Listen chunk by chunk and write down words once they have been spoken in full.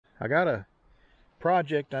I got a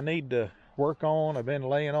project I need to work on. I've been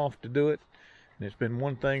laying off to do it, and it's been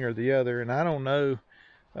one thing or the other, and I don't know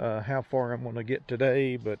how far I'm going to get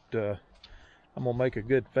today, but I'm going to make a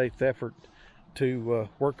good faith effort to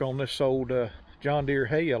work on this old John Deere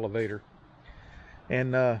hay elevator.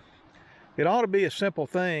 And it ought to be a simple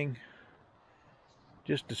thing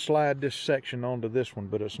just to slide this section onto this one,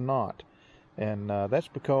 but it's not. And that's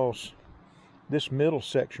because this middle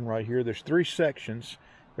section right here, there's 3 sections.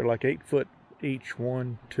 They're like 8 foot each,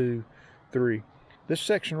 1, 2, 3. This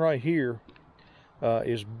section right here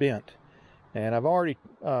is bent, and I've already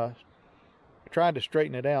tried to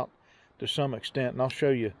straighten it out to some extent, and I'll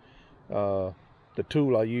show you the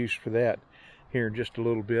tool I used for that here in just a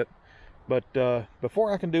little bit. But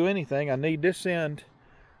before I can do anything, I need this end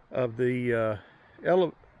of the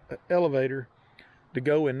elevator to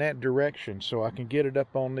go in that direction so I can get it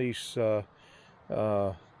up on these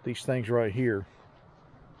things right here.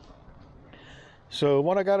 So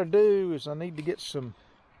what I got to do is I need to get some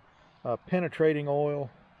penetrating oil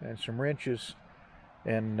and some wrenches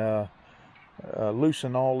and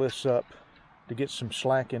loosen all this up to get some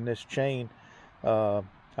slack in this chain. I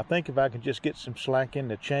think if I can just get some slack in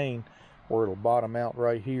the chain where it'll bottom out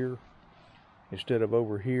right here instead of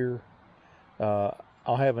over here,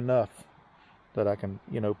 I'll have enough that I can,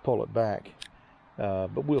 pull it back.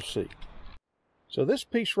 But we'll see. So this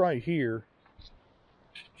piece right here,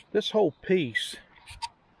 this whole piece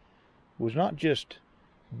was not just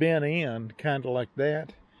bent in kind of like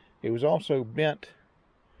that. It was also bent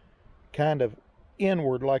kind of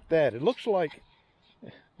inward like that. It looks like,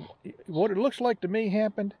 what it looks like to me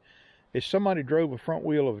happened is somebody drove a front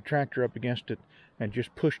wheel of a tractor up against it and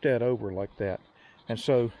just pushed that over like that. And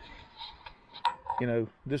so,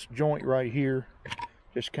 this joint right here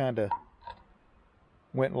just kind of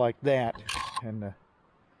went like that, and the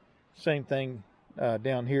same thing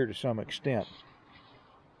down here to some extent.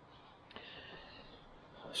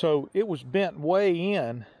 So it was bent way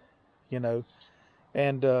in, and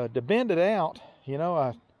to bend it out,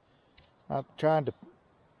 I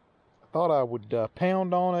thought I would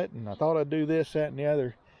pound on it, and I thought I'd do this, that, and the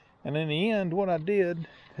other. And in the end, what I did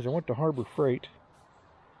is I went to Harbor Freight,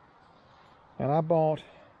 and I bought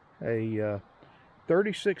a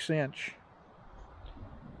 36-inch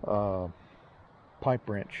pipe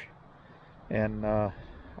wrench. And I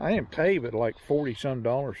didn't pay but like $40-some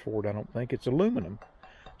for it, I don't think. It's aluminum,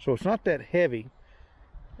 so it's not that heavy.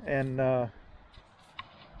 And I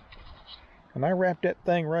wrapped that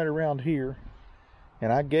thing right around here,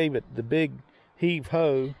 and I gave it the big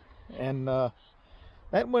heave-ho, and that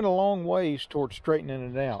went a long ways towards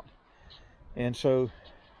straightening it out. And so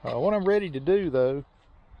what I'm ready to do, though,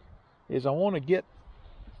 is I want to get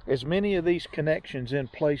as many of these connections in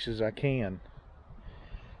place as I can.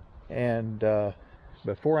 And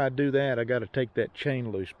before I do that, I got to take that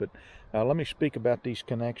chain loose. But let me speak about these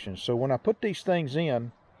connections. So when I put these things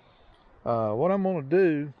in, what I'm going to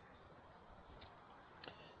do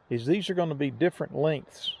is these are going to be different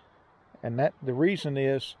lengths, and that the reason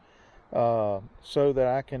is so that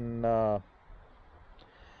I can I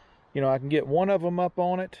can get one of them up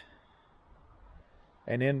on it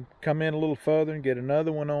and then come in a little further and get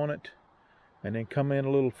another one on it, and then come in a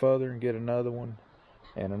little further and get another one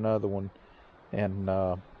and another one, and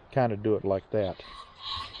kind of do it like that.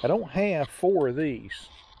 I don't have 4 of these.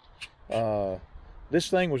 This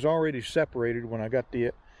thing was already separated when I got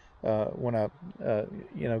the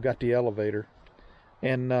got the elevator,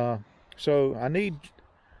 and so I need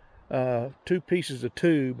 2 pieces of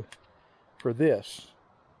tube for this.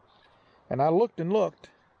 And I looked and looked,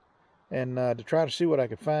 and to try to see what I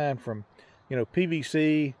could find from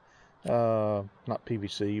PVC, not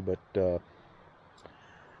PVC, but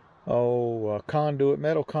conduit,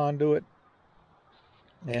 metal conduit,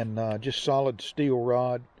 and just solid steel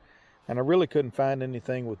rod. And I really couldn't find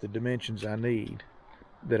anything with the dimensions I needed.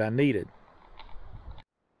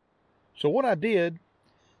 So what I did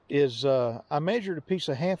is I measured a piece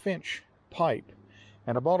of 1/2-inch pipe,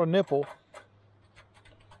 and I bought a nipple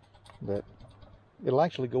that it'll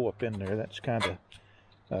actually go up in there. That's kind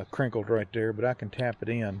of crinkled right there, but I can tap it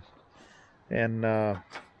in, and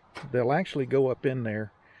they'll actually go up in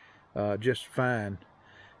there just fine.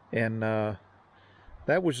 And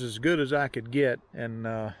that was as good as I could get. And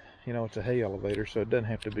it's a hay elevator, so it doesn't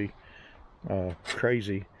have to be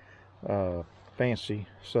crazy fancy.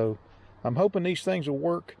 So I'm hoping these things will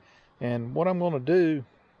work. And what I'm going to do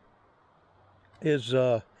is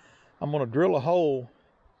I'm going to drill a hole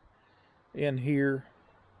in here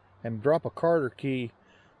and drop a Carter key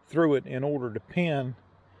through it in order to pin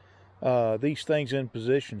these things in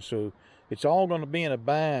position. So it's all going to be in a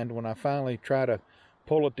bind when I finally try to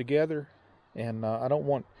pull it together, and I don't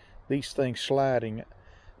want these things sliding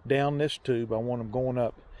down this tube. I want them going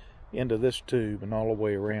up into this tube and all the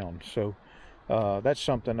way around. So that's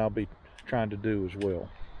something I'll be trying to do as well.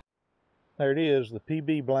 There it is, the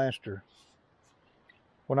PB blaster.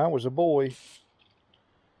 When I was a boy,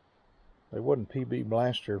 they wasn't PB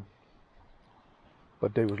blaster,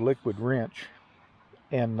 but they was liquid wrench,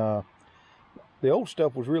 and the old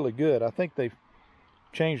stuff was really good. I think they've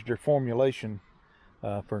changed their formulation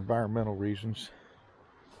for environmental reasons.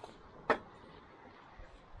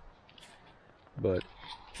 But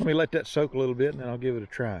let me let that soak a little bit, and then I'll give it a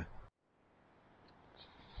try.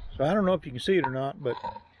 So I don't know if you can see it or not, but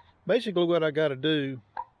basically what I got to do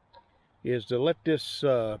is to let this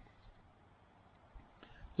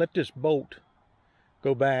bolt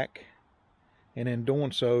go back, and in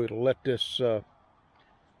doing so it'll let this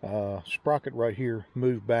sprocket right here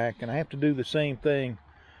move back, and I have to do the same thing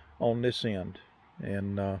on this end.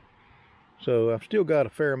 And so I've still got a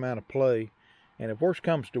fair amount of play, and if worse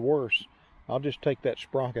comes to worse, I'll just take that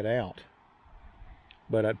sprocket out,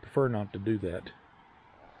 but I'd prefer not to do that.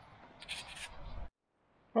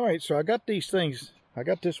 Alright, so I got these things, I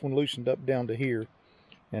got this one loosened up down to here,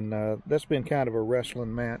 and that's been kind of a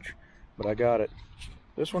wrestling match, but I got it.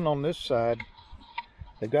 This one on this side,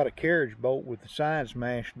 they've got a carriage bolt with the sides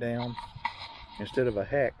mashed down instead of a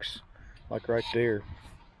hex, like right there.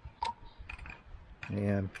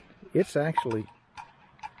 And it's actually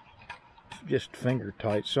just finger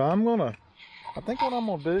tight. So I think what I'm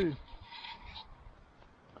gonna do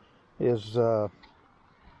is I'm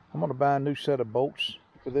gonna buy a new set of bolts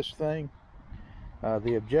for this thing.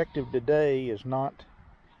 The objective today is not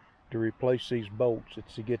to replace these bolts,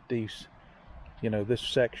 it's to get these, you know, this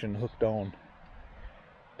section hooked on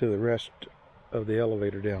to the rest of the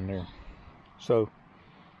elevator down there. So,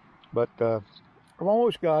 but I've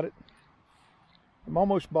almost got it. I'm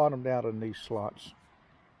almost bottomed out in these slots,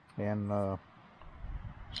 and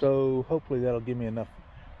so hopefully that'll give me enough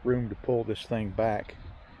room to pull this thing back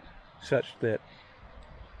such that,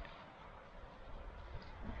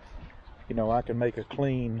 you know, I can make a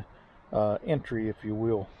clean entry, if you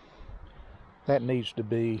will. That needs to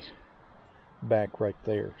be back right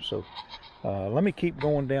there. So let me keep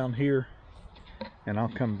going down here, and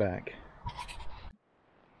I'll come back.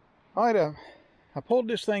 All right, I pulled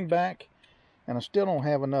this thing back, and I still don't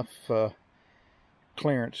have enough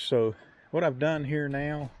clearance. So what I've done here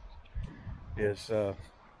now is I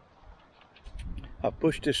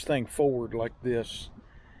pushed this thing forward like this,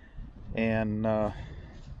 and I'll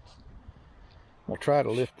try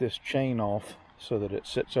to lift this chain off so that it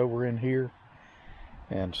sits over in here,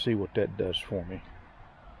 and see what that does for me.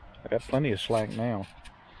 I got plenty of slack now.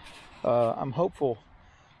 I'm hopeful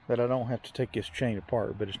that I don't have to take this chain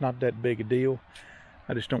apart, but it's not that big a deal.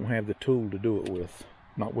 I just don't have the tool to do it with.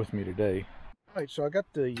 Not with me today. All right, so I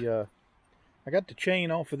got the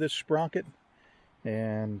chain off of this sprocket,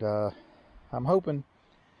 and I'm hoping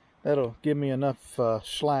that'll give me enough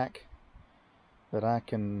slack that I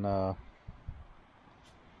can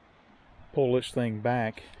pull this thing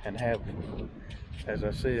back and have, as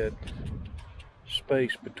I said,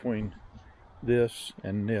 space between this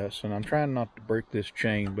and this. And I'm trying not to break this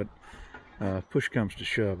chain, but push comes to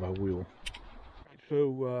shove, I will.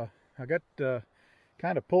 So I got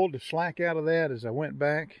kind of pulled the slack out of that as I went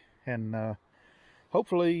back, and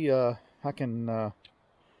hopefully I can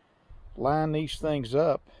line these things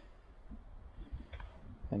up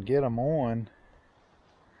and get them on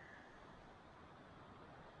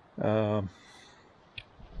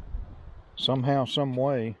somehow, some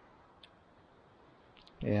way.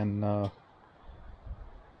 And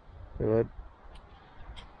let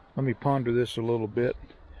me ponder this a little bit,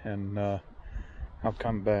 and I'll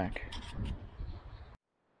come back.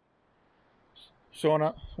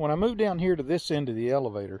 So when I move down here to this end of the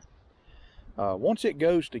elevator, once it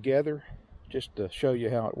goes together, just to show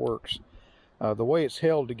you how it works, the way it's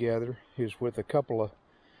held together is with a couple of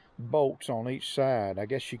bolts on each side. I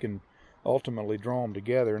guess you can ultimately draw them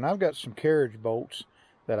together, and I've got some carriage bolts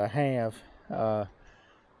that I have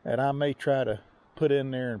that I may try to put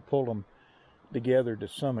in there and pull them together to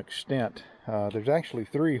some extent. There's actually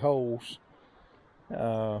 3 holes.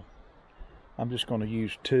 I'm just going to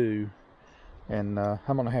use 2, and I'm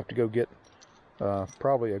going to have to go get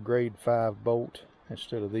probably a grade 5 bolt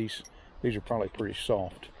instead of these. These are probably pretty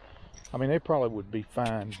soft. I mean, they probably would be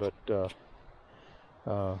fine, but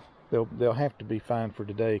they'll have to be fine for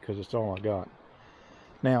today because it's all I got.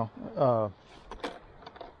 Now,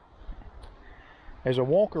 as I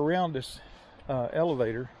walk around this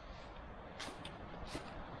elevator,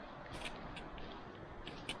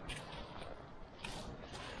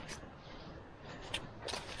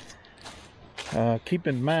 Keep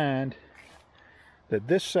in mind that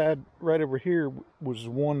this side right over here was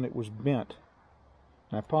the one that was bent.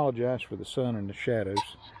 I apologize for the sun and the shadows.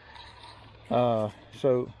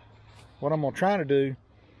 So what I'm going to try to do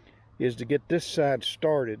is to get this side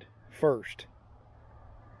started first,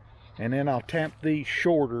 and then I'll tap these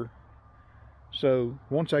shorter. So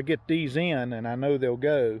once I get these in and I know they'll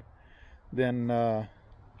go, then I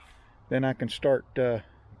can start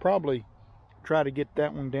probably try to get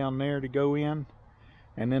that one down there to go in,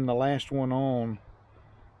 and then the last one on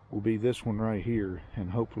will be this one right here,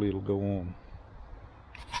 and hopefully it'll go on.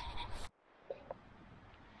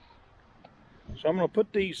 So I'm going to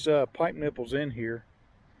put these pipe nipples in here,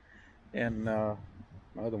 and my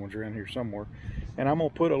other ones are in here somewhere, and I'm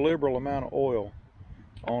going to put a liberal amount of oil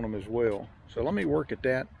on them as well. So let me work at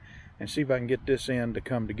that and see if I can get this end to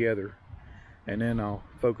come together, and then I'll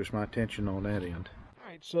focus my attention on that end. All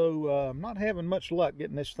right, so I'm not having much luck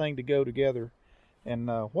getting this thing to go together, and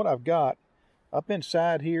what I've got up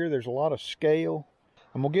inside here, there's a lot of scale.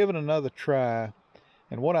 I'm gonna give it another try,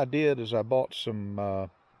 and what I did is I bought some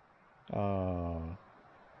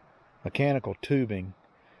mechanical tubing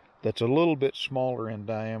that's a little bit smaller in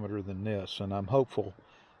diameter than this, and I'm hopeful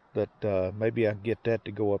that maybe I can get that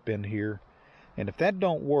to go up in here. And if that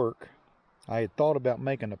don't work, I had thought about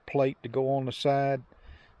making a plate to go on the side,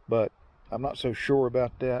 but I'm not so sure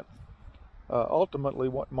about that. Ultimately,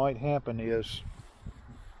 what might happen is,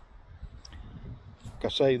 like I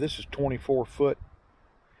say, this is 24 foot.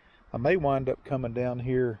 I may wind up coming down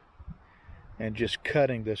here and just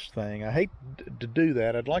cutting this thing. I hate to do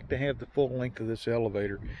that. I'd like to have the full length of this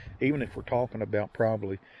elevator, even if we're talking about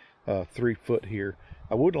probably 3 foot here.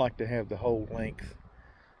 I would like to have the whole length,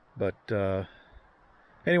 but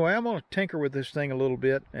anyway, I'm going to tinker with this thing a little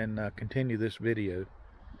bit and continue this video.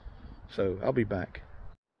 So I'll be back.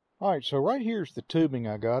 All right, so right here's the tubing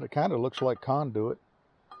I got. It kind of looks like conduit,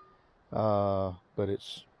 but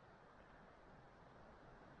it's,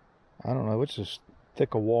 I don't know, it's as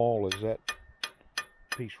thick a wall as that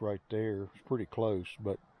piece right there. It's pretty close,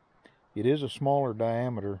 but it is a smaller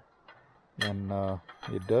diameter, and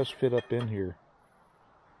it does fit up in here.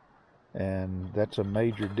 And that's a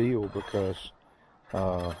major deal, because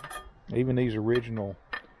even these original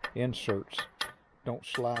inserts don't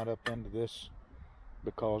slide up into this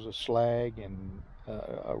because of slag and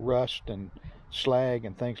rust and slag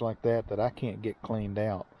and things like that I can't get cleaned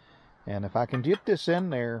out. And if I can get this in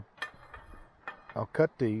there, I'll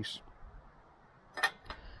cut these.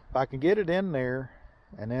 If I can get it in there,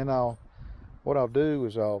 and then what I'll do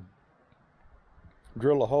is I'll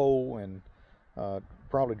drill a hole and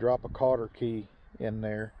probably drop a cotter key in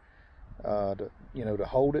there to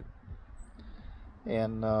hold it.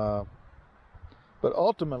 And but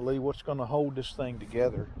ultimately, what's going to hold this thing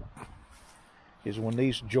together is when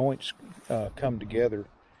these joints come together.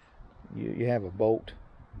 You have a bolt.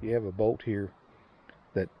 You have a bolt here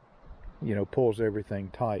that pulls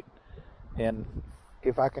everything tight. And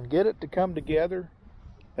if I can get it to come together,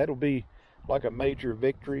 that'll be like a major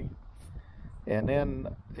victory. And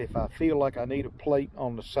then if I feel like I need a plate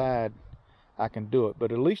on the side, I can do it.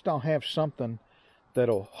 But at least I'll have something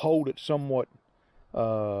that'll hold it somewhat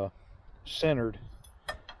centered,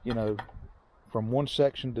 from one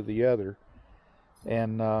section to the other.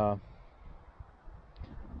 And so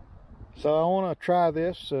I want to try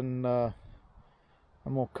this, and I'm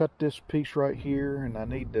going to cut this piece right here, and I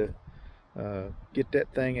need to get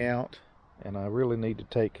that thing out, and I really need to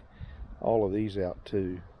take all of these out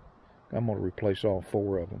too. I'm going to replace all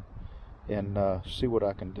 4 of them and see what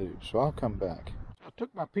I can do. So I'll come back. I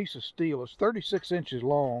took my piece of steel. It's 36 inches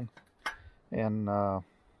long, and I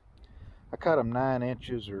cut them 9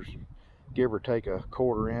 inches, or give or take a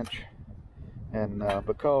 1/4 inch. And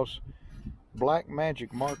because black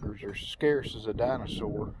magic markers are scarce as a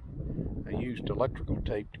dinosaur, I used electrical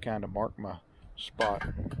tape to kind of mark my spot.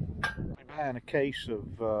 I'm buying a case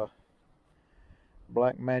of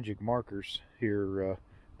black magic markers here,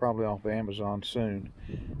 probably off of Amazon soon.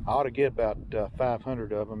 I ought to get about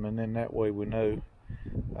 500 of them, and then that way we know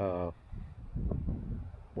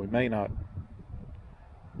we may not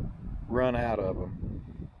run out of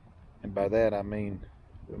them. And by that I mean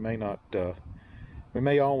we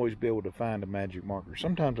may always be able to find a magic marker.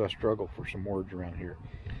 Sometimes I struggle for some words around here.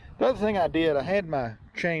 The other thing I did, I had my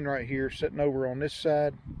chain right here sitting over on this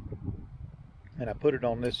side, and I put it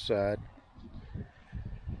on this side,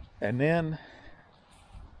 and then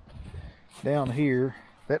down here,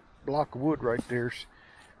 that block of wood right there's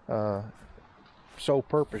sole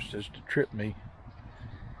purpose is to trip me.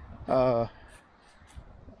 I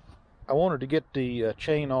wanted to get the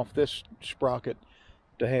chain off this sprocket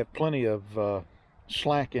to have plenty of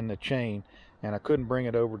slack in the chain, and I couldn't bring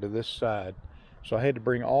it over to this side, so I had to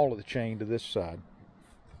bring all of the chain to this side.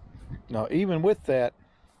 Now even with that,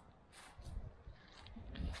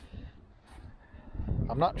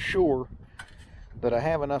 I'm not sure that I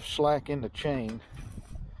have enough slack in the chain,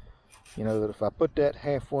 you know, that if I put that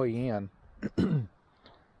halfway in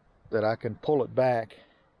that I can pull it back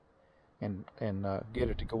and get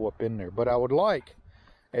it to go up in there. But I would like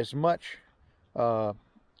as much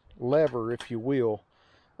lever, if you will,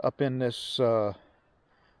 up in this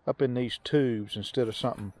up in these tubes instead of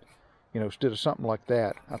something, you know, instead of something like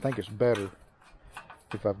that. I think it's better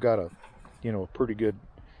if I've got a, you know, a pretty good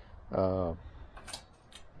I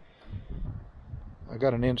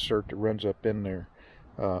got an insert that runs up in there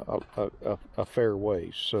a fair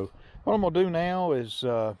ways. So what I'm gonna do now is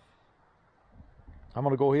I'm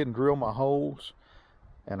gonna go ahead and drill my holes,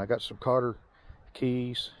 and I got some cotter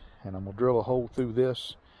keys, and I'm gonna drill a hole through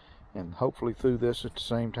this and hopefully through this at the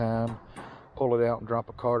same time, pull it out and drop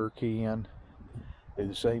a cotter key in, do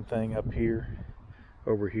the same thing up here,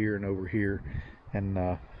 over here, and over here, and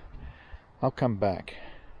I'll come back.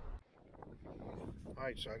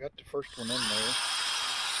 Alright, so I got the first one in there,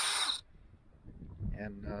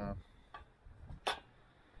 and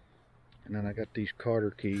then I got these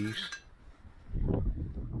cotter keys.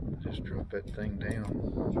 Just drop that thing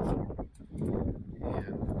down,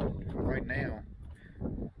 and right now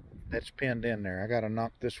that's pinned in there. I got to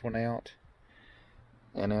knock this one out,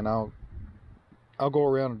 and then I'll go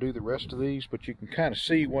around and do the rest of these, but you can kind of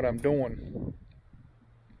see what I'm doing.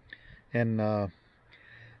 And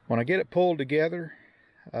when I get it pulled together,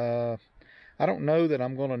 I don't know that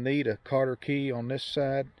I'm going to need a cotter key on this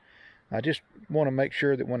side. I just want to make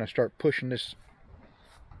sure that when I start pushing this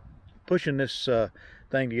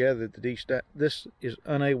thing together, that this is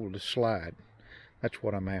unable to slide. That's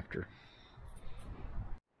what I'm after.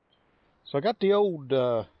 So I got the old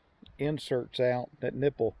inserts out. That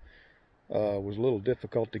nipple was a little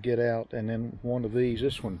difficult to get out, and then one of these,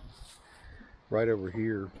 this one right over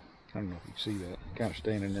here, I don't know if you can see that, kind of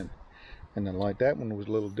standing in the light. That one was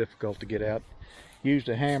a little difficult to get out. Used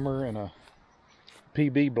a hammer and a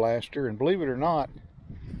PB blaster, and believe it or not,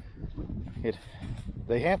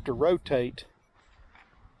 they have to rotate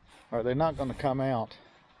or they're not going to come out.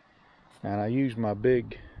 And I used my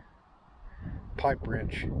big pipe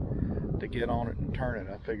wrench to get on it and turn it.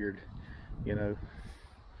 I figured, you know,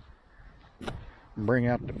 bring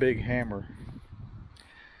out the big hammer.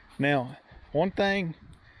 Now, one thing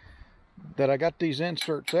that I got these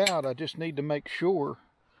inserts out, I just need to make sure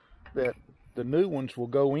that the new ones will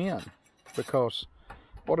go in, because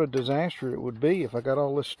what a disaster it would be if I got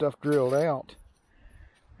all this stuff drilled out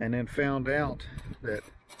and then found out that,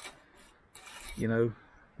 you know,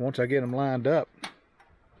 once I get them lined up,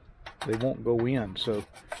 they won't go in. So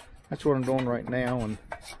that's what I'm doing right now.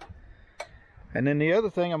 And then the other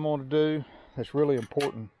thing I'm going to do that's really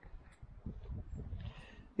important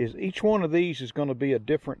is each one of these is going to be a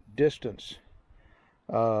different distance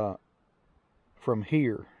from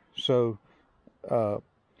here. So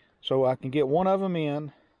I can get one of them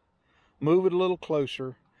in, move it a little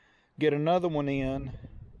closer, get another one in,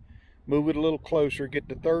 move it a little closer, get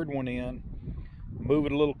the third one in, move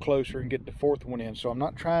it a little closer, and get the fourth one in. So I'm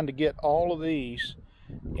not trying to get all of these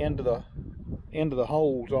into the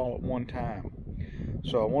holes all at one time.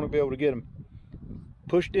 So I want to be able to get them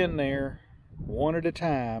pushed in there one at a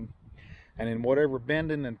time, and then whatever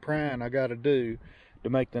bending and prying I got to do to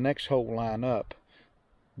make the next hole line up,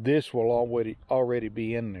 this will already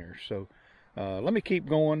be in there. So let me keep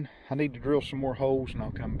going. I need to drill some more holes, and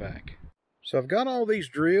I'll come back. So I've got all these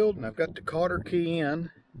drilled, and I've got the cotter key in.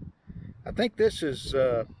 I think this is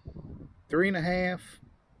 3.5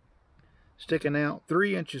 sticking out,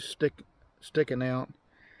 3 inches sticking out,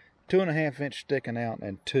 2.5 inch sticking out,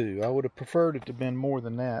 and 2. I would have preferred it to have been more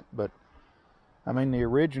than that, but I mean, the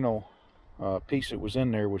original piece that was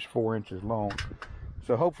in there was 4 inches long.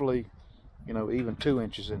 So hopefully, you know, even 2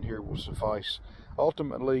 inches in here will suffice.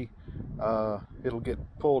 Ultimately, it'll get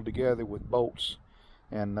pulled together with bolts.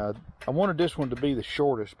 And I wanted this one to be the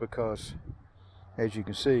shortest because, as you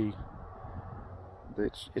can see,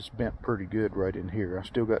 it's bent pretty good right in here. I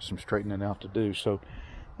still got some straightening out to do. So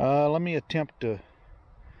let me attempt to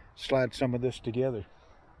slide some of this together.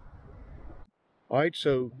 All right,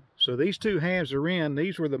 so these two halves are in.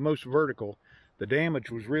 These were the most vertical. The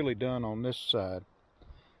damage was really done on this side.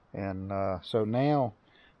 And so now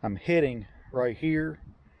I'm hitting right here.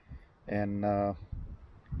 And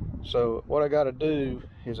so what I got to do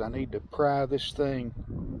is I need to pry this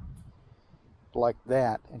thing like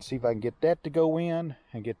that and see if I can get that to go in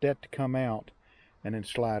and get that to come out and then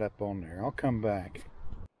slide up on there. I'll come back.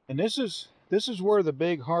 And this is This is where the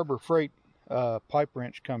big Harbor Freight pipe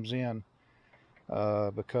wrench comes in,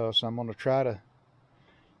 because I'm going to try to,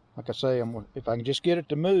 like I say, if I can just get it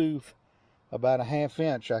to move about a 1/2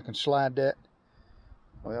 inch, I can slide that.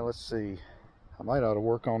 Well, let's see. I might ought to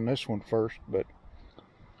work on this one first, but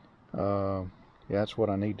yeah, that's what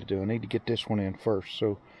I need to do. I need to get this one in first.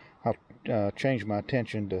 So I'll change my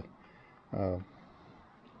attention to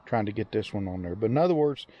trying to get this one on there. But in other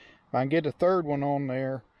words, if I can get the third one on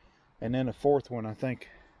there, and then the fourth one, I think,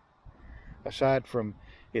 aside from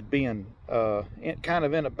it being kind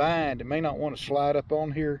of in a bind, it may not want to slide up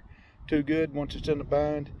on here too good once it's in a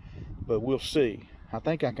bind, but we'll see. I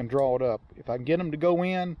think I can draw it up. If I can get them to go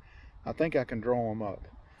in, I think I can draw them up.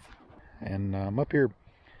 And I'm up here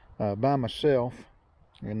by myself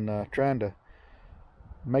and trying to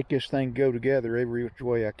make this thing go together every which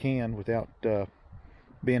way I can without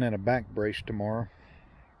being in a back brace tomorrow.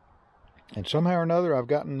 And somehow or another, I've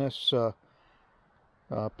gotten this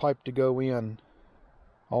pipe to go in,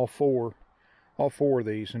 all four of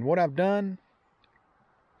these. And what I've done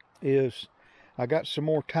is I got some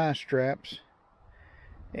more tie straps,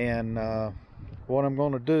 and what I'm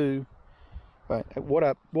going to do,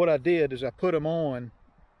 what I did is I put them on.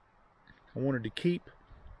 I wanted to keep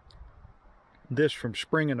this from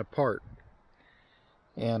springing apart,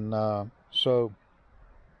 and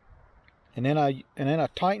and then I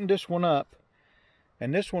tightened this one up,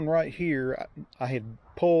 and this one right here I had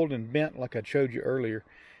pulled and bent like I showed you earlier,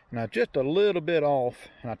 and I just a little bit off,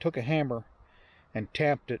 and I took a hammer and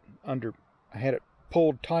tapped it under. I had it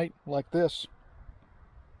pulled tight like this,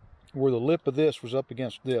 where the lip of this was up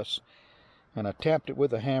against this, and I tapped it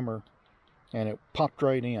with a hammer, and it popped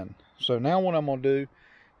right in. So now what I'm going to do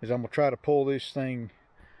is I'm going to try to pull this thing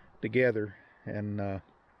together, and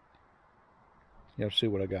you'll see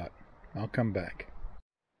what I got. I'll come back.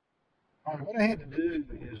 All right, what I had to do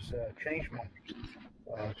is change my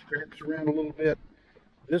straps around a little bit.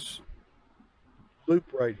 This loop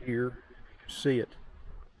right here, you can see it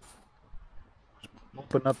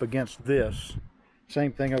bumping up against this.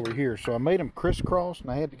 Same thing over here. So I made them crisscross,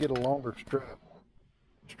 and I had to get a longer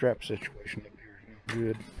strap situation up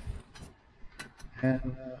here. Good.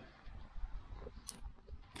 And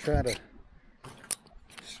try to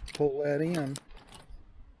pull that in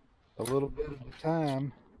a little bit at a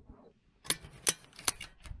time.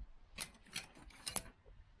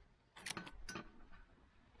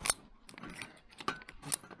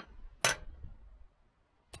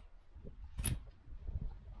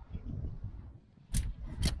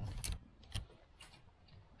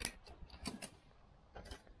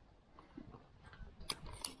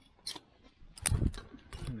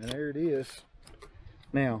 And there it is.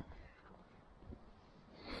 Now,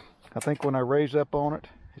 I think when I raise up on it,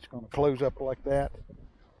 it's going to close up like that.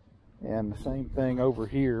 And the same thing over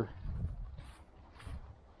here.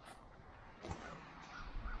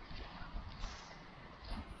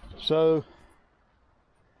 So,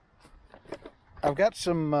 I've got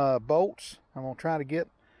some bolts. I'm going to try to get,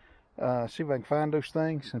 see if I can find those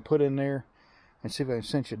things and put in there and see if I can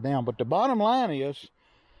cinch it down. But the bottom line is,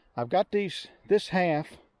 I've got this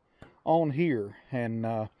half on here, and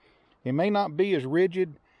it may not be as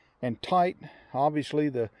rigid and tight. Obviously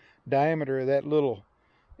the diameter of that little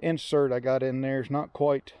insert I got in there is not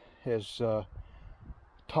quite as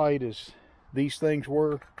tight as these things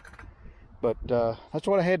were, but that's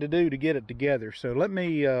what I had to do to get it together. So let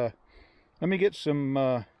me get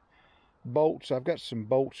some bolts. I've got some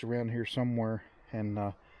bolts around here somewhere,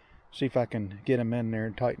 and see if I can get them in there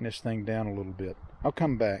and tighten this thing down a little bit. I'll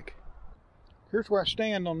come back. Here's where I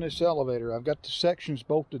stand on this elevator. I've got the sections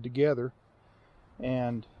bolted together,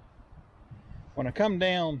 and when I come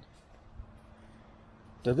down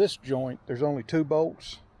to this joint, there's only 2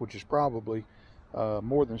 bolts, which is probably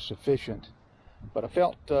more than sufficient. But I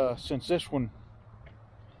felt since this one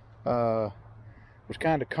was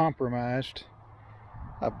kind of compromised,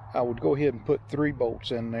 I would go ahead and put 3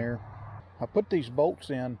 bolts in there. I put these bolts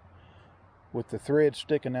in with the thread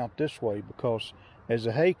sticking out this way because as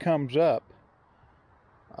the hay comes up,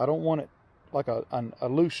 I don't want it like a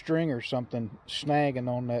loose string or something snagging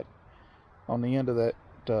on the end of that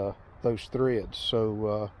those threads.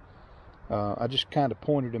 So I just kind of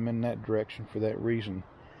pointed them in that direction for that reason.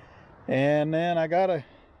 And then I gotta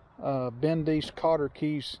bend these cotter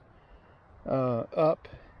keys up,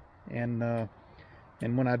 and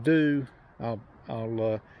when I do,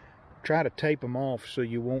 I'll try to tape them off so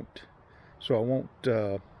I won't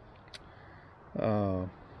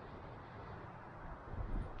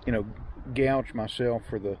you know, gouge myself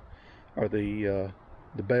for the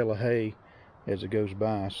bale of hay as it goes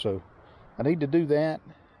by. So I need to do that,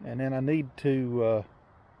 and then I need to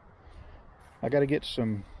I got to get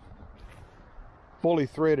some fully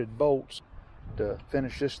threaded bolts to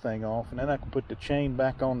finish this thing off, and then I can put the chain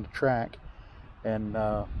back on the track and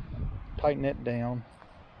tighten it down,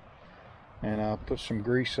 and I'll put some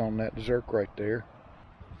grease on that zerk right there.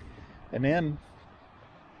 And then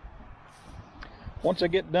once I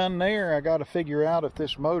get done there, I got to figure out if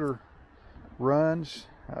this motor runs.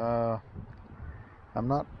 I'm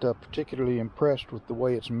not particularly impressed with the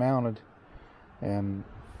way it's mounted, and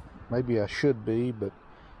maybe I should be, but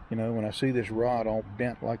you know, when I see this rod all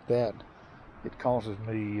bent like that, it causes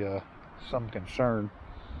me some concern.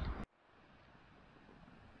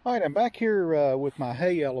 Alright, I'm back here with my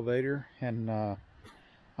hay elevator, and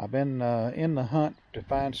I've been in the hunt to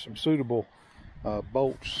find some suitable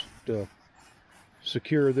bolts to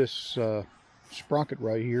secure this sprocket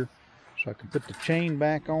right here so I can put the chain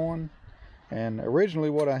back on. And originally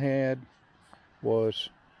what I had was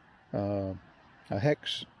a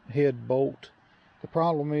hex head bolt. The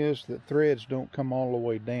problem is that threads don't come all the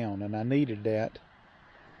way down, and I needed that.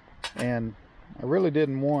 And I really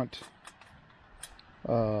didn't want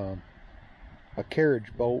a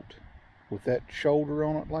carriage bolt with that shoulder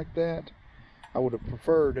on it like that. I would have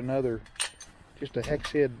preferred just a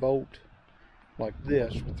hex head bolt like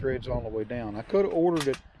this with threads all the way down. I could have ordered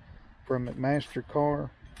it from McMaster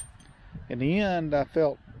Car. In the end, I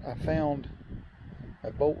found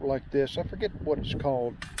a bolt like this. I forget what it's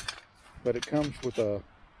called, but it comes with a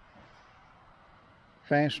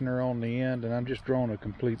fastener on the end, and I'm just drawing a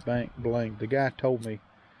complete blank. The guy told me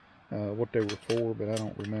what they were for, but I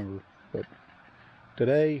don't remember. But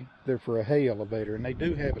today they're for a hay elevator, and they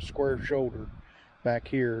do have a square shoulder back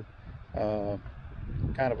here, kind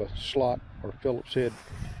of a slot or Phillips head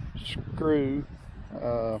screw.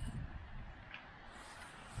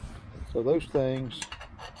 So those things,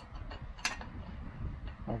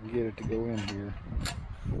 I can get it to go in here.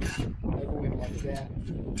 They go in like that,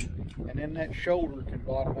 and then that shoulder can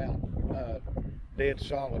bottom out dead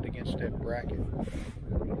solid against that bracket.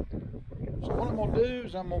 So what I'm going to do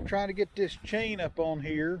is I'm going to try to get this chain up on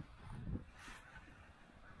here,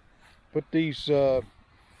 put these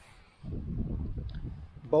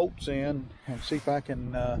bolts in, and see if I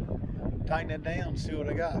can tighten it down, see what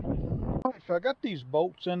I got. All right, so I got these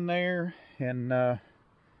bolts in there, and I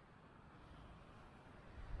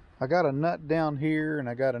got a nut down here and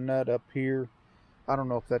I got a nut up here. I don't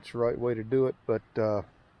know if that's the right way to do it, but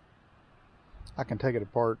I can take it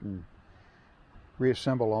apart and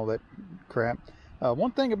reassemble all that crap.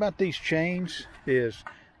 One thing about these chains is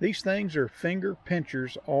these things are finger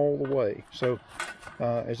pinchers all the way. So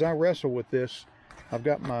as I wrestle with this, I've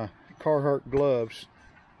got my Carhartt gloves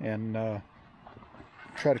and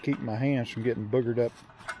try to keep my hands from getting boogered up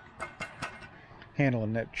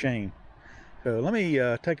handling that chain. So let me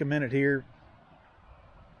take a minute here,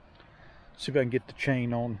 see if I can get the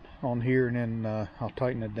chain on here, and then I'll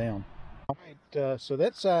tighten it down. All right, so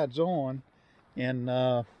that side's on, and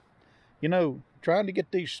you know, trying to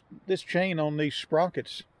get this chain on these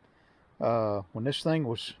sprockets when this thing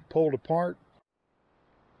was pulled apart.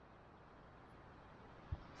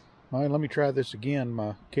 All right, let me try this again.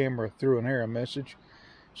 My camera threw an error message.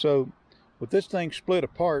 So with this thing split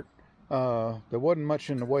apart, there wasn't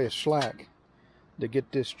much in the way of slack to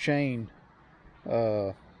get this chain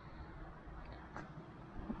over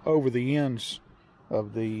the ends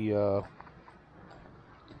of the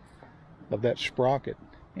of that sprocket.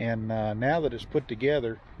 And now that it's put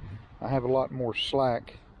together, I have a lot more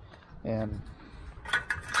slack, and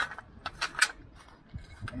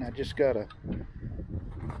I just gotta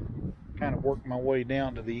kind of work my way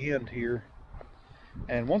down to the end here.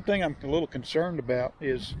 And one thing I'm a little concerned about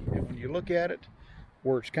is when you look at it,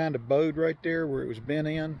 where it's kind of bowed right there, where it was bent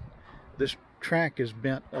in, this track is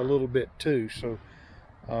bent a little bit too. So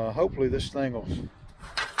hopefully this thing will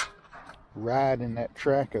ride in that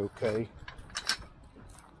track okay.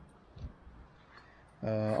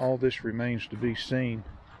 All this remains to be seen.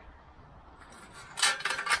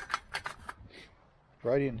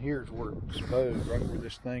 Right in here is where it's bowed, right where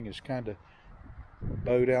this thing is kind of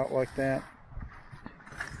bowed out like that.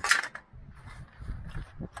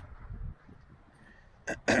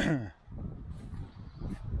 And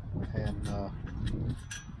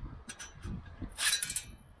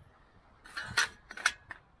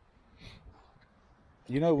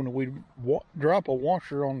you know, when we drop a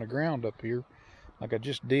washer on the ground up here, like I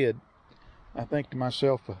just did, I think to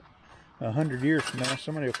myself, 100 years from now,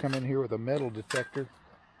 somebody will come in here with a metal detector,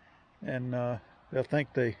 and they'll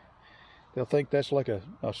think that's like a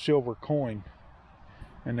silver coin,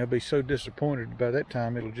 and they'll be so disappointed. By that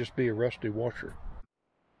time it'll just be a rusty washer.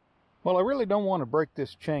 Well, I really don't want to break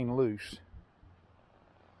this chain loose,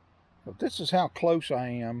 But this is how close I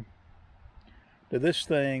am to this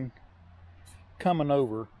thing coming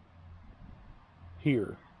over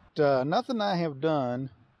here. Nothing I have done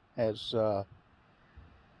has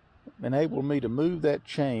enabled me to move that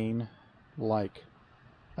chain like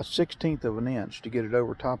a 1/16 of an inch to get it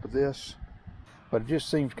over top of this. But it just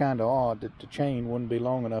seems kind of odd that the chain wouldn't be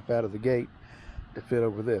long enough out of the gate to fit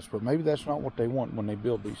over this. But maybe that's not what they want when they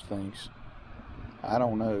build these things. I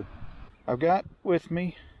don't know. I've got with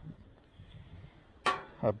me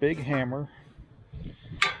a big hammer.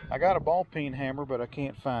 I got a ball peen hammer, but I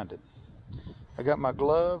can't find it. I got my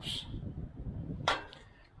gloves,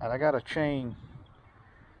 and I got a chain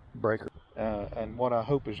breaker, and what I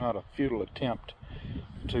hope is not a futile attempt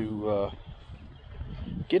to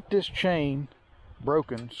get this chain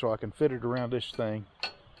broken so I can fit it around this thing.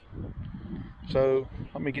 So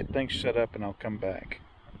let me get things set up and I'll come back.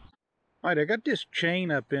 Alright, I got this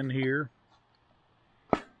chain up in here,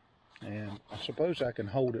 and I suppose I can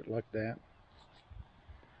hold it like that,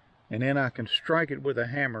 and then I can strike it with a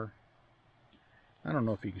hammer. I don't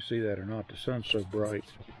know if you can see that or not, the sun's so bright.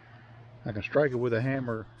 I can strike it with a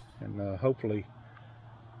hammer and hopefully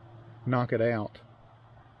knock it out.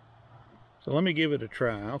 So let me give it a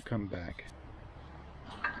try. I'll come back.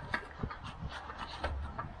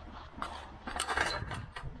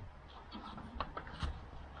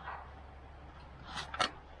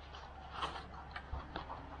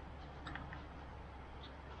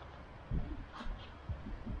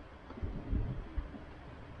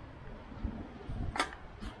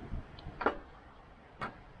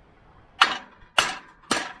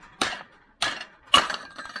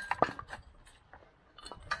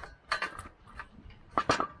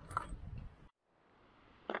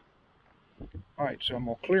 Alright, so I'm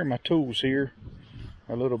going to clear my tools here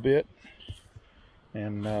a little bit,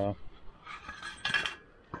 and that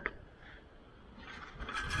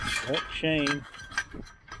chain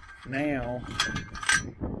now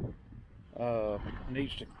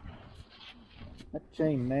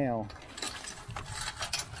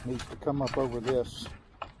needs to come up over this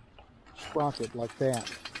sprocket like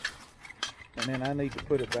that, and then I need to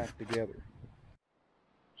put it back together.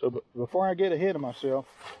 So before I get ahead of myself,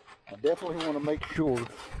 I definitely want to make sure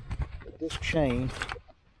that this chain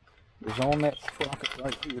is on that sprocket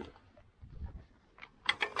right here.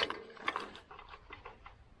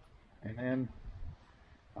 And then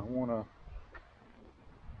I want to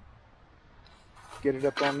get it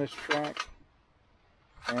up on this track.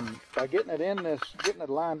 And by getting it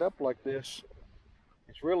lined up like this,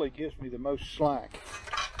 it really gives me the most slack.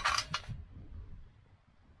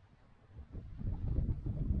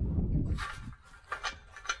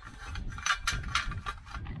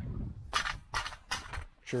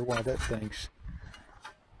 Sure why that thinks.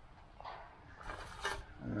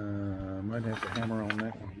 Might have to hammer on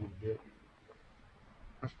that one a little bit.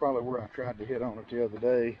 That's probably where I tried to hit on it the other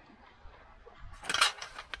day.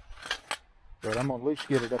 But I'm gonna at least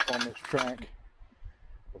get it up on this track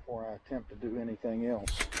before I attempt to do anything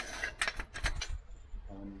else.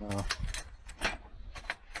 And,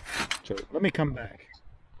 so let me come back.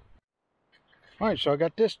 All right, so I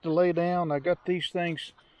got this to lay down. I got these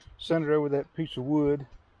things centered over that piece of wood.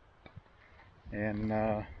 And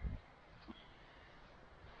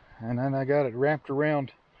then I got it wrapped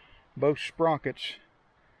around both sprockets,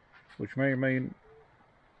 which may or may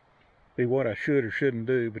be what I should or shouldn't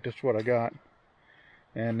do, but that's what I got.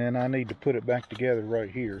 And then I need to put it back together right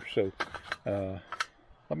here. So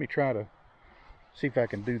let me try to see if I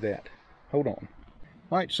can do that. Hold on.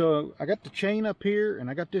 All right, so I got the chain up here and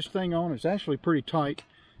I got this thing on. It's actually pretty tight,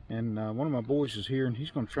 and one of my boys is here and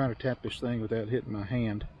he's going to try to tap this thing without hitting my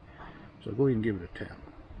hand. So go ahead and give it a tap.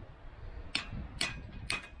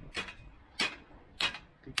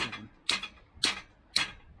 Keep going.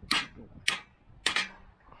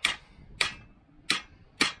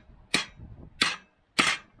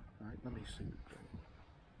 All right, let me see.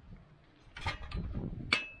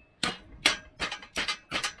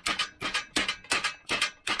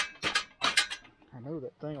 I know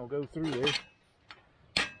that thing will go through there.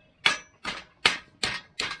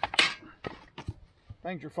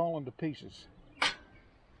 Things are falling to pieces,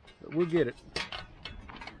 but we'll get it.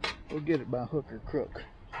 We'll get it by hook or crook.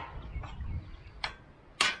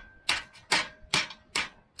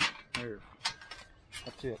 There,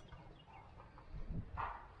 that's it.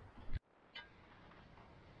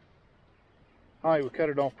 All right, we cut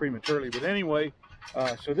it off prematurely, but anyway,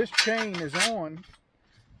 so this chain is on,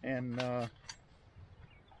 and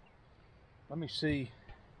let me see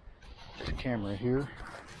the camera here.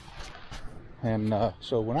 And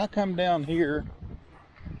so when I come down here,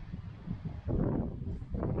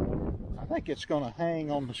 I like it's going to hang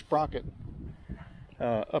on the sprocket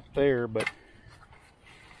up there, but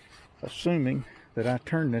assuming that I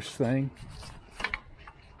turn this thing,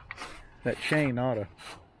 that chain ought to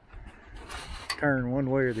turn one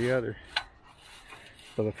way or the other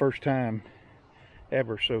for the first time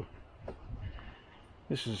ever. So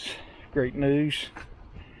this is great news.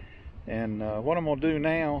 And what I'm going to do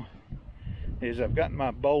now is I've got my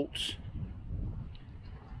bolts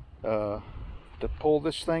to pull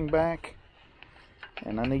this thing back,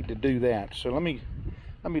 and I need to do that. So let me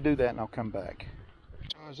do that and I'll come back.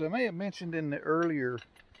 As I may have mentioned in the earlier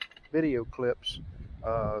video clips,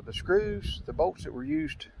 the screws, the bolts that were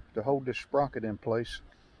used to hold this sprocket in place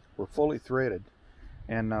were fully threaded,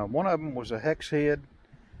 and one of them was a hex head,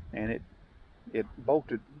 and it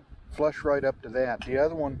bolted flush right up to that. The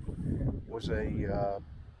other one was a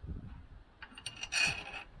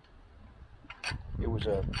it was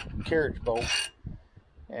a carriage bolt,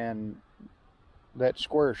 and that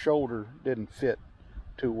square shoulder didn't fit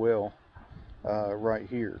too well right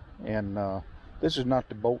here. And this is not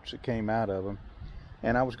the bolts that came out of them.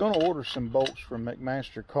 And I was going to order some bolts from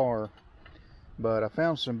McMaster Car, but I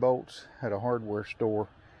found some bolts at a hardware store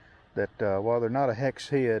that while they're not a hex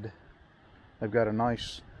head, they've got a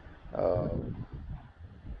nice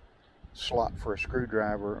slot for a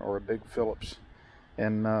screwdriver or a big Phillips,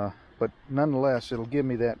 and but nonetheless it'll give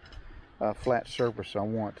me that flat surface I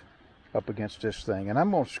want up against this thing. And I'm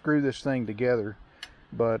going to screw this thing together,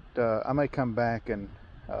 but I may come back and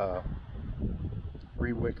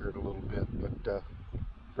re-wicker it a little bit. But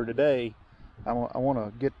for today, I want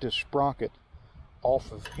to get this sprocket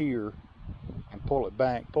off of here and pull it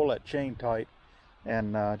back, pull that chain tight,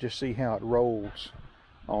 and just see how it rolls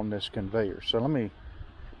on this conveyor. So let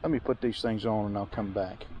me put these things on and I'll come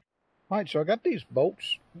back. All right, so I got these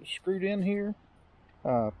bolts screwed in here,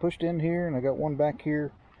 pushed in here, and I got one back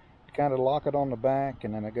here to kind of lock it on the back,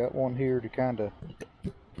 and then I got one here to kind of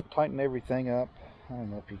tighten everything up. I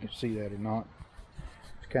don't know if you can see that or not.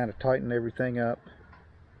 To kind of tighten everything up,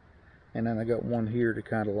 and then I got one here to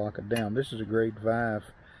kind of lock it down. This is a grade 5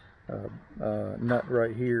 nut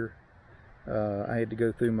right here. I had to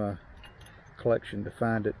go through my collection to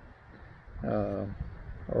find it,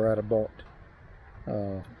 or I'd have bought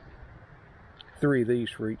 3 of these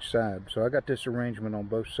for each side. So I got this arrangement on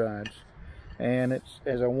both sides, and it's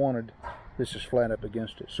as I wanted. This is flat up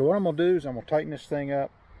against it. So what I'm going to do is I'm going to tighten this thing up,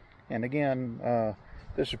 and again,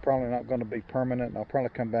 this is probably not going to be permanent. I'll probably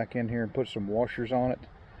come back in here and put some washers on it,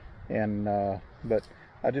 and but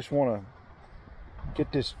I just want to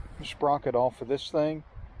get this sprocket off of this thing,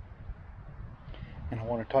 and I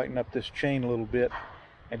want to tighten up this chain a little bit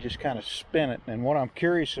and just kind of spin it. And what I'm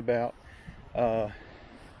curious about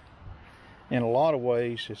in a lot of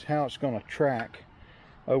ways is how it's going to track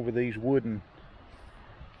over these wooden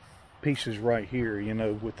pieces right here, you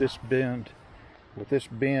know, with this bend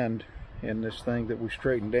in this thing that we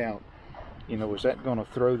straightened out. You know, is that going to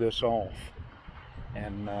throw this off?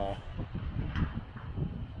 And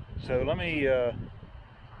so let me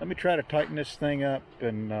try to tighten this thing up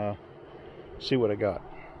and see what I got.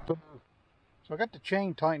 So I got the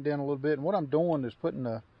chain tightened in a little bit, and what I'm doing is putting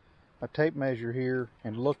a tape measure here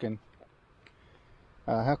and looking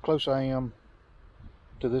how close I am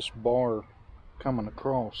to this bar coming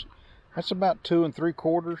across. That's about 2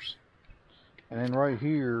 3/4, and then right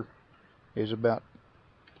here is about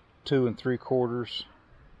 2 3/4.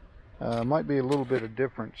 Might be a little bit of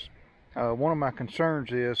difference. One of my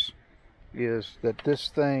concerns is that this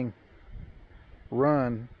thing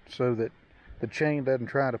run so that the chain doesn't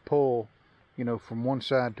try to pull, you know, from one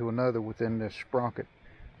side to another within this sprocket,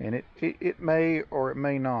 and it may or it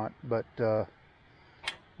may not. But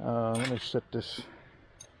let me set this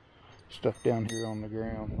stuff down here on the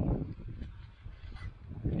ground,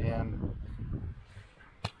 and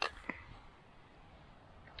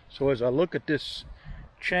so as I look at this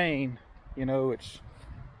chain, you know, it's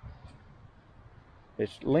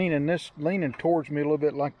leaning towards me a little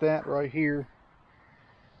bit like that right here.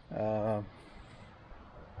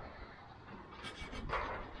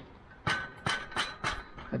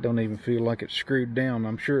 I don't even feel like it's screwed down.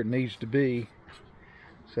 I'm sure it needs to be,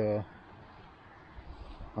 so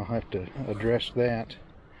I'll have to address that.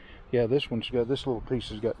 Yeah, this little piece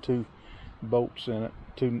has got 2 bolts in it,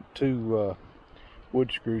 two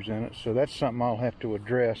wood screws in it, so that's something I'll have to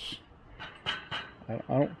address. I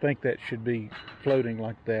don't think that should be floating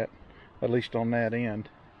like that, at least on that end.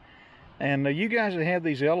 And you guys that have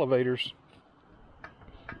these elevators,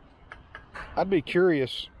 I'd be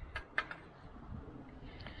curious,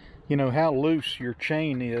 you know, how loose your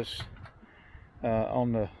chain is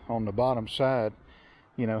on the bottom side.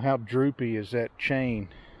 You know, how droopy is that chain?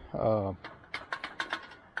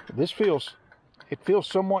 This feels, it feels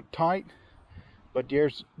somewhat tight, but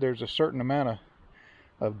there's a certain amount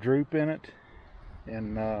of droop in it.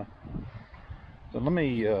 And so let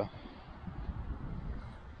me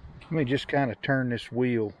just kind of turn this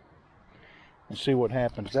wheel and see what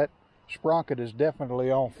happens. That sprocket is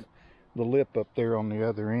definitely off the lip up there on the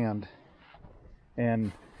other end.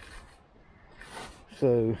 And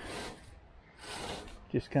so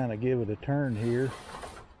just kind of give it a turn here.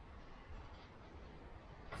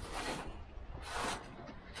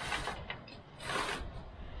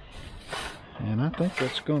 And I think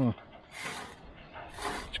that's gonna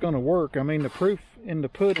work. I mean, the proof in the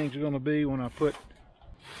pudding is gonna be when I put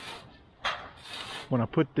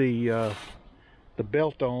the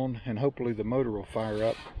belt on, and hopefully the motor will fire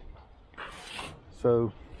up.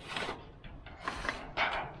 So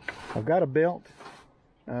I've got a belt.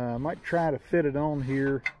 I might try to fit it on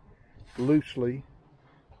here loosely.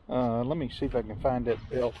 Let me see if I can find that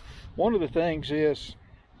belt. One of the things is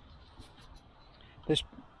this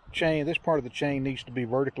part of the chain needs to be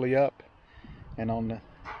vertically up and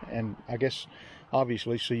I guess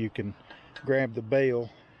obviously so you can grab the bail,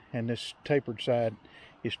 and this tapered side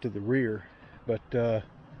is to the rear. But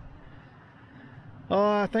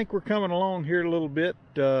I think we're coming along here a little bit.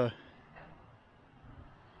 Let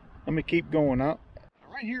me keep going up.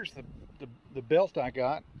 Right here's the belt I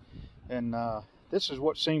got, and this is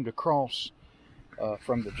what seemed to cross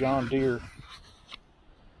from the John Deere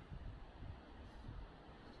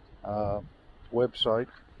website.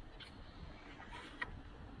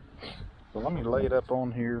 So let me lay it up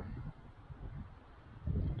on here.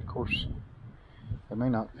 Of course, it may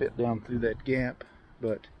not fit down through that gap,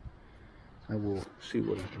 but I will see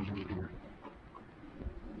what I can do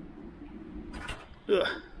here. Ugh.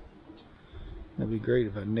 That'd be great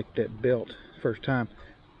if I nicked that belt first time.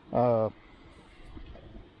 Let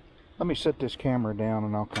me set this camera down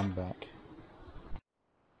and I'll come back.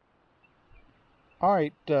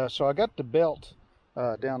 Alright, so I got the belt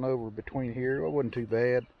down over between here. It wasn't too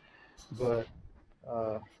bad, but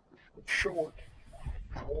it's short.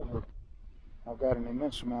 However, I've got an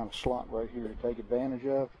immense amount of slot right here to take advantage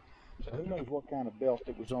of. So who knows what kind of belt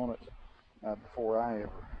it was on it before I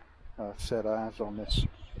ever set eyes on this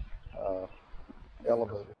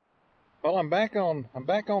elevator. Well, I'm back on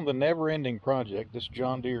the never-ending project, this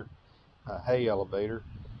John Deere hay elevator.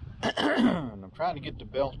 And I'm trying to get the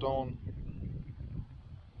belt on,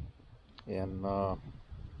 and I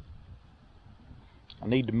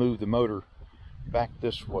need to move the motor back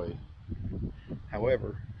this way.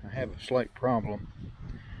 However, I have a slight problem,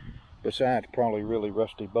 besides probably really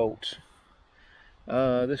rusty bolts.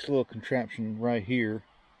 This little contraption right here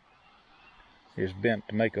is bent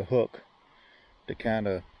to make a hook to kind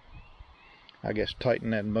of, I guess,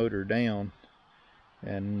 tighten that motor down.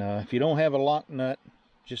 And if you don't have a lock nut,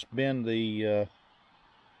 just bend the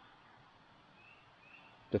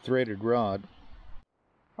threaded rod.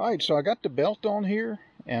 Alright, so I got the belt on here,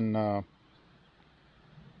 and I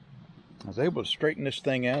was able to straighten this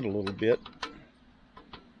thing out a little bit.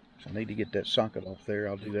 So I need to get that socket off there.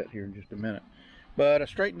 I'll do that here in just a minute. But I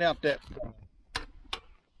straightened out that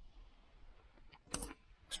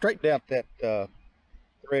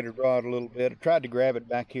threaded rod a little bit. I tried to grab it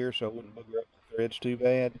back here so it wouldn't booger up the threads too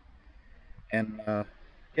bad, and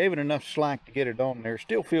gave it enough slack to get it on there.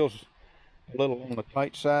 Still feels a little on the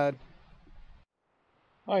tight side.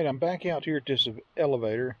 Alright, I'm back out here at this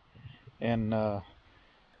elevator, and I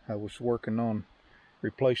was working on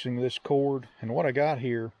replacing this cord, and what I got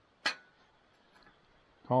here,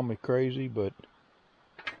 call me crazy, but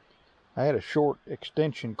I had a short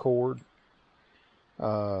extension cord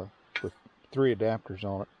with 3 adapters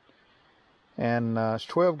on it, and it's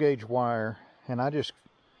 12 gauge wire, and I just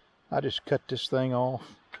cut this thing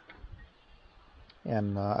off,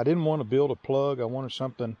 and I didn't want to build a plug. I wanted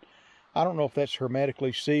something, I don't know if that's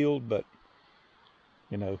hermetically sealed, but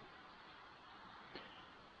you know,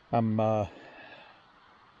 I'm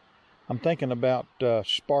thinking about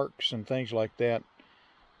sparks and things like that.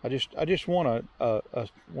 I just want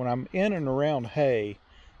when I'm in and around hay,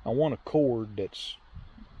 I want a cord that's,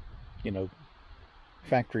 you know,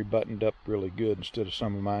 factory buttoned up really good instead of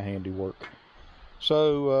some of my handiwork.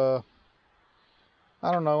 So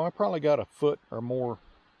I don't know, I probably got a foot or more,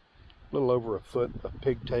 a little over a foot of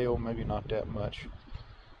pigtail, maybe not that much,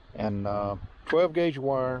 and 12 gauge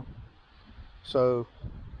wire, so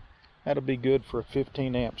that'll be good for a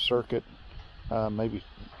 15 amp circuit. Maybe,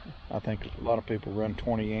 I think a lot of people run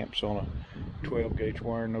 20 amps on a 12 gauge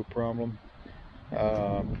wire, no problem.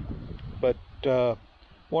 But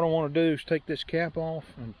what I want to do is take this cap off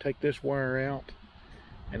and take this wire out,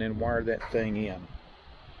 and then wire that thing in.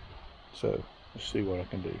 So Let's see what I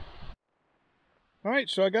can do. All right,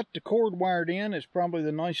 so I got the cord wired in. It's probably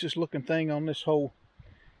the nicest looking thing on this whole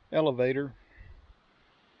elevator.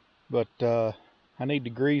 But I need to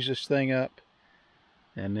grease this thing up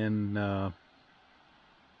and then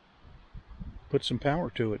put some power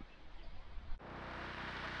to it.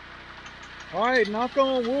 All right, knock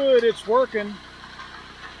on wood, it's working.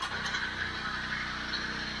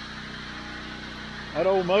 That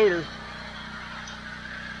old motor.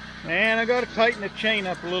 And I got to tighten the chain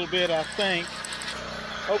up a little bit, I think.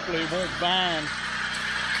 Hopefully it won't bind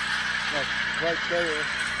like right there.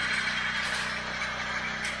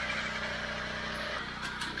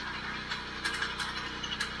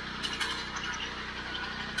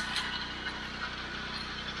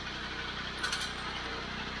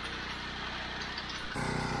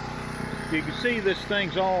 You can see this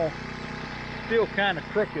thing's all still kind of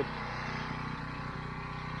crooked.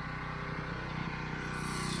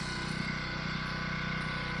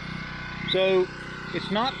 So it's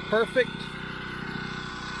not perfect.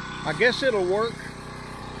 I guess it'll work.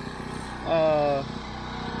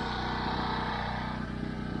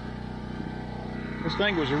 This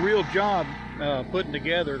thing was a real job putting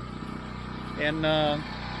together, and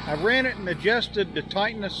I ran it and adjusted the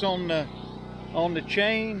tightness on the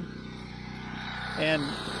chain, and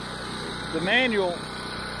the manual.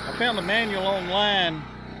 I found the manual online,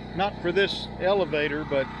 not for this elevator,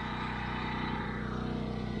 but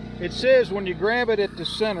it says when you grab it at the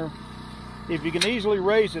center, if you can easily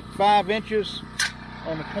raise it 5 inches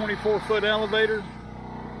on a 24-foot elevator,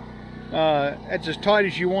 that's as tight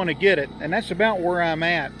as you want to get it, and that's about where I'm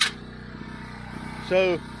at.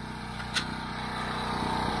 So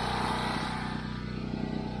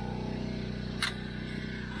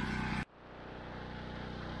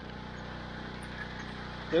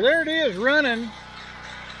there it is, running.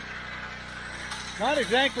 Not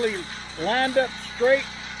exactly lined up straight,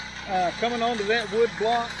 coming onto that wood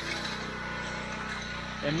block.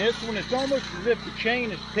 And this one, it's almost as if the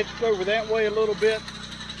chain is pitched over that way a little bit,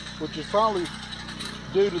 which is probably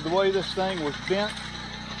due to the way this thing was bent.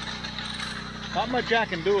 Not much I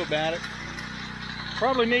can do about it.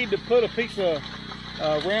 Probably need to put a piece of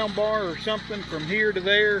round bar or something from here to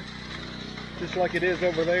there, just like it is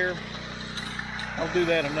over there. I'll do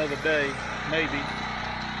that another day, maybe.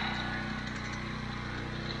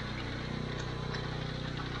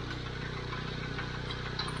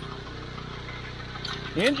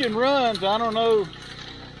 The engine runs, I don't know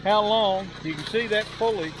how long. You can see that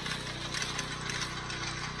pulley.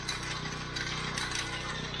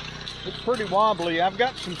 It's pretty wobbly. I've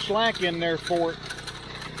got some slack in there for it.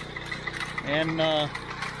 And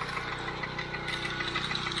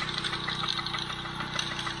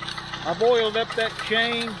I've oiled up that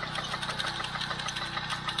chain.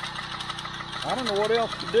 I don't know what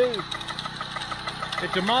else to do.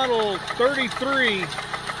 It's a Model 33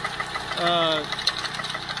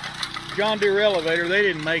 John Deere elevator. They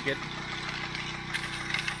didn't make it.